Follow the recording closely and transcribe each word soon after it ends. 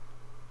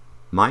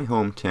My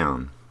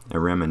Hometown, a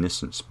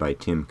Reminiscence by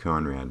Tim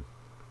Conrad,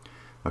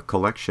 a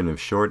collection of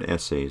short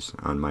essays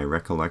on my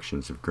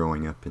recollections of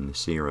growing up in the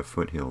Sierra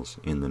foothills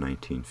in the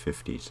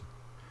 1950s.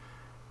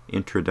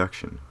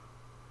 Introduction.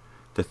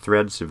 The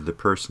threads of the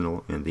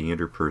personal and the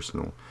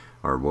interpersonal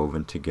are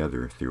woven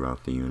together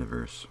throughout the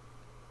universe.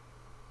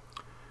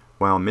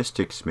 While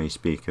mystics may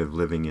speak of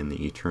living in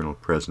the eternal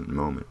present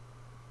moment,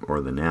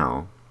 or the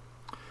now,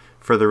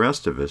 for the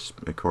rest of us,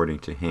 according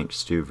to Hank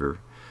Stuver,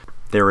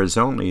 there is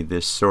only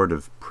this sort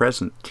of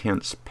present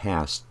tense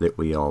past that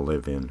we all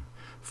live in,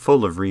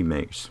 full of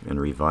remakes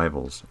and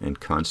revivals and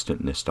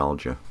constant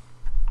nostalgia.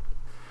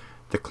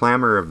 The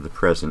clamor of the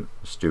present,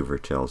 Stuver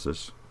tells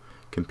us,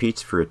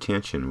 competes for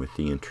attention with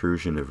the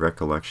intrusion of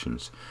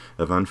recollections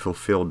of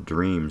unfulfilled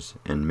dreams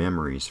and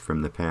memories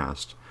from the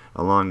past,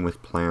 along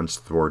with plans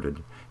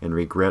thwarted and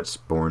regrets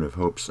born of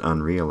hopes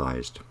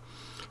unrealized,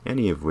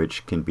 any of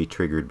which can be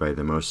triggered by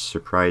the most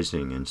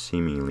surprising and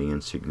seemingly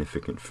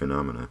insignificant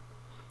phenomena.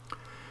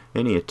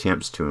 Any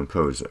attempts to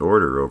impose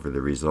order over the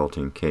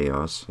resulting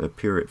chaos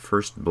appear at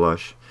first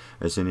blush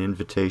as an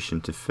invitation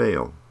to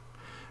fail,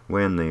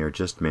 when they are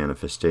just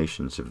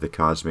manifestations of the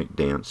cosmic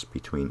dance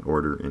between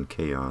order and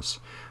chaos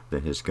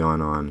that has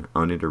gone on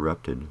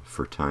uninterrupted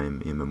for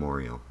time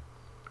immemorial.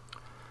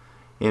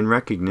 In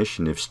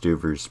recognition of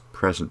Stuver's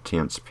present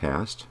tense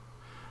past,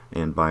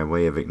 and by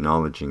way of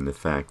acknowledging the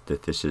fact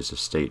that this is a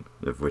state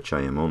of which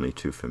I am only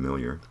too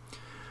familiar,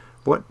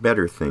 what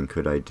better thing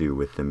could I do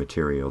with the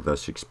material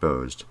thus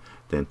exposed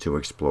than to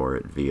explore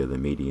it via the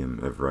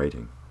medium of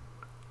writing?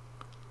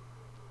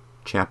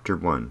 Chapter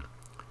 1.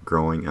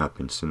 Growing Up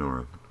in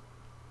Sonora.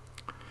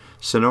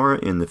 Sonora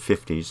in the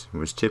 50s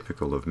was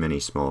typical of many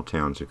small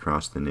towns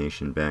across the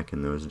nation back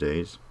in those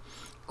days.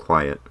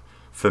 Quiet,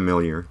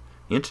 familiar,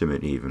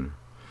 intimate even,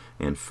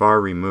 and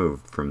far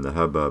removed from the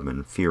hubbub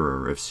and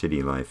furor of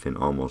city life in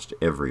almost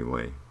every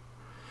way.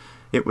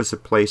 It was a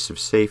place of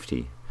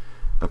safety,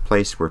 a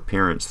place where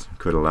parents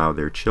could allow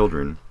their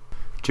children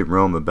to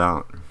roam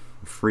about,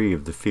 free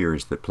of the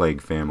fears that plague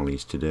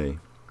families today.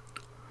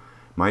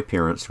 My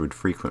parents would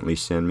frequently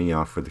send me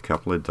off with a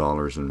couple of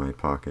dollars in my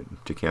pocket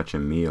to catch a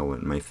meal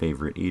at my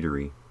favorite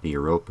eatery, the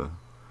Europa,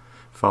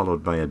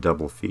 followed by a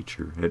double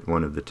feature at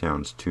one of the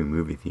town's 2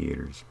 movie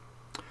theaters.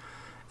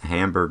 A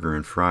hamburger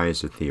and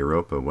fries at the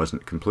Europa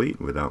wasn't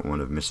complete without one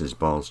of Mrs.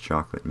 Ball's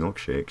chocolate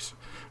milkshakes,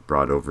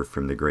 brought over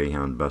from the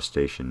Greyhound bus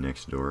station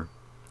next door.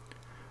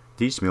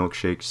 These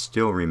milkshakes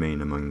still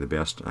remain among the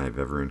best I've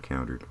ever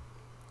encountered.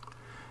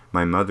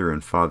 My mother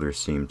and father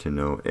seemed to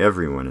know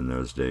everyone in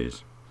those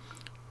days.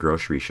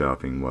 Grocery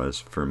shopping was,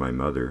 for my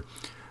mother,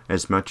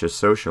 as much a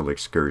social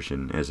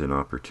excursion as an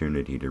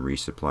opportunity to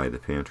resupply the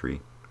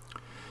pantry.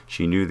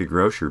 She knew the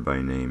grocer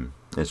by name,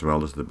 as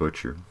well as the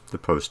butcher, the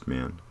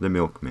postman, the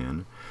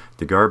milkman,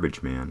 the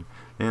garbage man,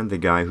 and the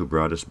guy who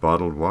brought us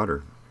bottled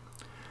water.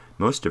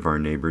 Most of our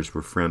neighbors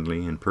were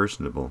friendly and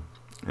personable,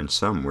 and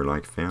some were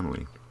like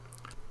family.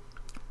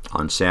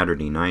 On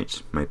Saturday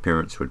nights, my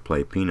parents would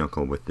play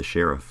pinochle with the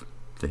sheriff,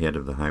 the head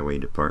of the highway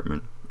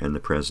department, and the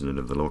president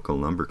of the local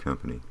lumber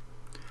company.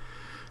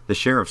 The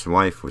sheriff's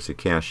wife was a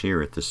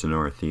cashier at the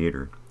Sonora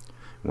Theater,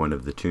 one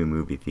of the 2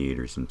 movie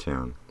theaters in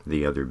town,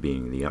 the other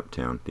being the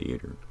Uptown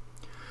Theater.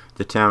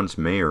 The town's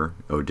mayor,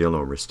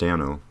 Odilo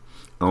Restano,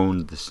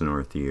 owned the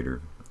Sonora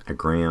Theater, a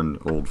grand,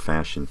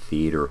 old-fashioned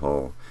theater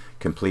hall,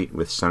 complete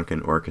with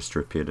sunken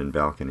orchestra pit and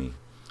balcony.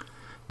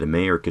 The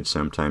mayor could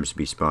sometimes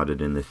be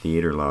spotted in the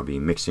theater lobby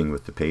mixing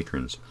with the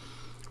patrons.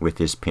 With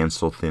his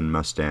pencil-thin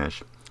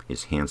mustache,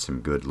 his handsome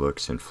good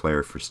looks and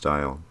flair for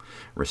style,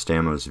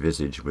 Restano's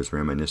visage was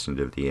reminiscent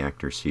of the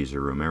actor Cesar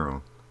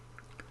Romero.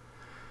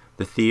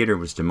 The theater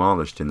was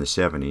demolished in the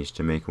 70s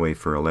to make way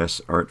for a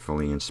less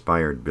artfully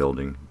inspired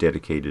building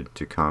dedicated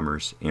to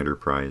commerce,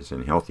 enterprise,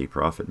 and healthy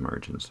profit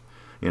margins.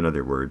 In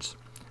other words,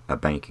 a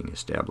banking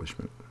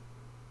establishment.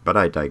 But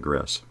I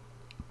digress.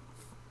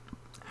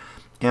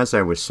 As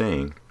I was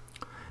saying,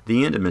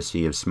 the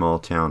intimacy of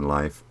small-town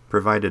life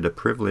provided a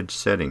privileged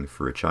setting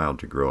for a child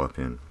to grow up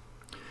in.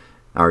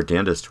 Our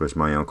dentist was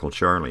my Uncle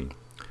Charlie.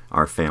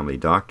 Our family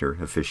doctor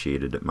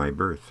officiated at my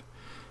birth.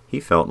 He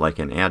felt like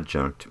an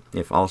adjunct,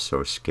 if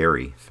also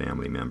scary,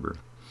 family member.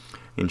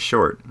 In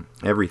short,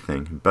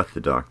 everything but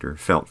the doctor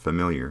felt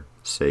familiar,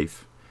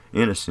 safe,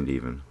 innocent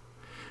even.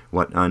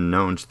 What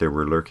unknowns there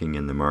were lurking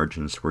in the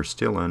margins were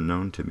still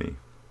unknown to me.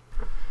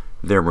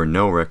 There were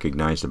no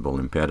recognizable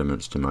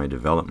impediments to my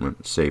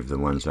development, save the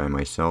ones I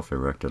myself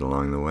erected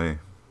along the way.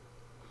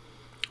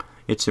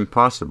 It's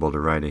impossible to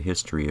write a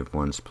history of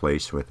one's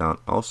place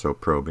without also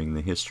probing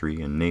the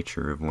history and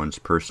nature of one's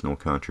personal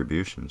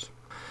contributions.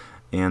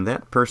 And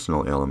that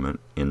personal element,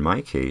 in my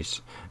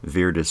case,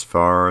 veered as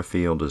far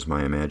afield as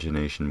my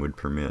imagination would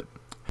permit.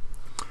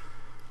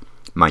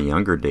 My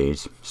younger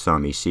days saw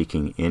me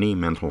seeking any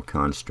mental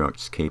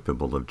constructs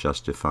capable of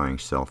justifying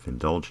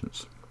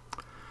self-indulgence.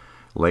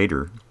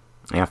 Later,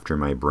 after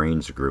my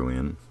brains grew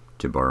in,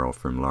 to borrow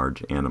from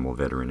large animal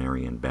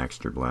veterinarian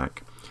Baxter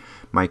Black,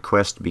 My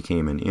quest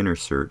became an inner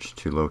search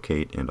to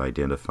locate and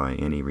identify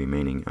any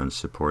remaining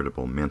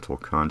unsupportable mental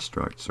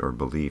constructs or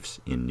beliefs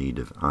in need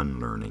of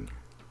unlearning.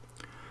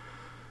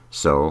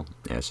 So,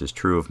 as is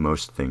true of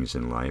most things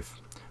in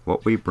life,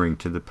 what we bring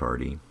to the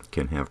party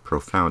can have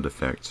profound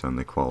effects on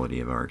the quality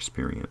of our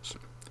experience.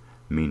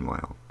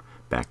 Meanwhile,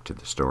 back to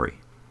the story.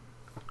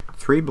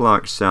 3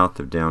 blocks south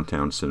of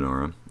downtown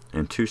Sonora,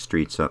 and 2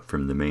 streets up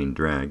from the main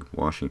drag,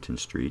 Washington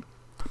Street,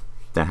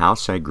 the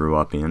house I grew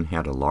up in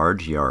had a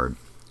large yard,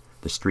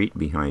 the street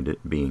behind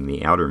it being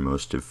the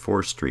outermost of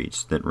 4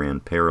 streets that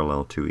ran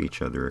parallel to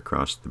each other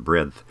across the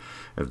breadth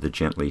of the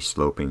gently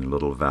sloping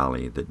little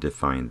valley that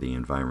defined the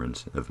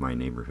environs of my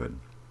neighborhood.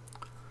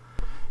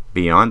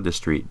 Beyond the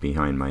street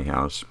behind my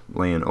house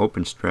lay an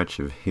open stretch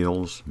of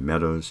hills,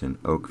 meadows, and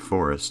oak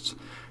forests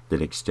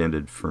that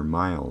extended for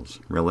miles,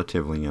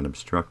 relatively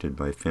unobstructed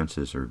by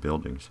fences or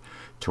buildings,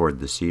 toward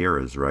the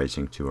Sierras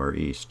rising to our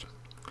east.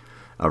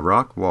 A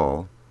rock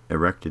wall,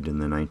 erected in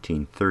the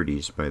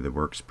 1930s by the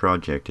Works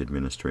Project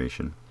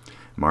Administration,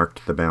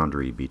 marked the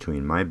boundary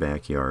between my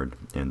backyard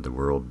and the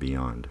world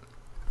beyond.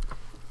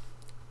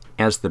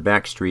 As the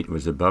back street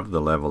was above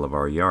the level of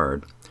our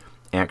yard,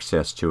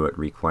 access to it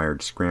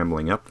required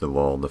scrambling up the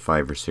wall the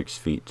 5 or 6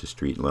 feet to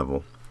street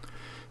level.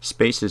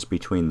 Spaces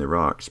between the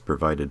rocks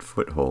provided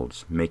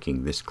footholds,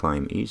 making this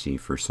climb easy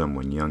for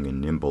someone young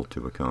and nimble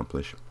to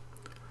accomplish.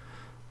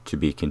 To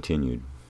be continued.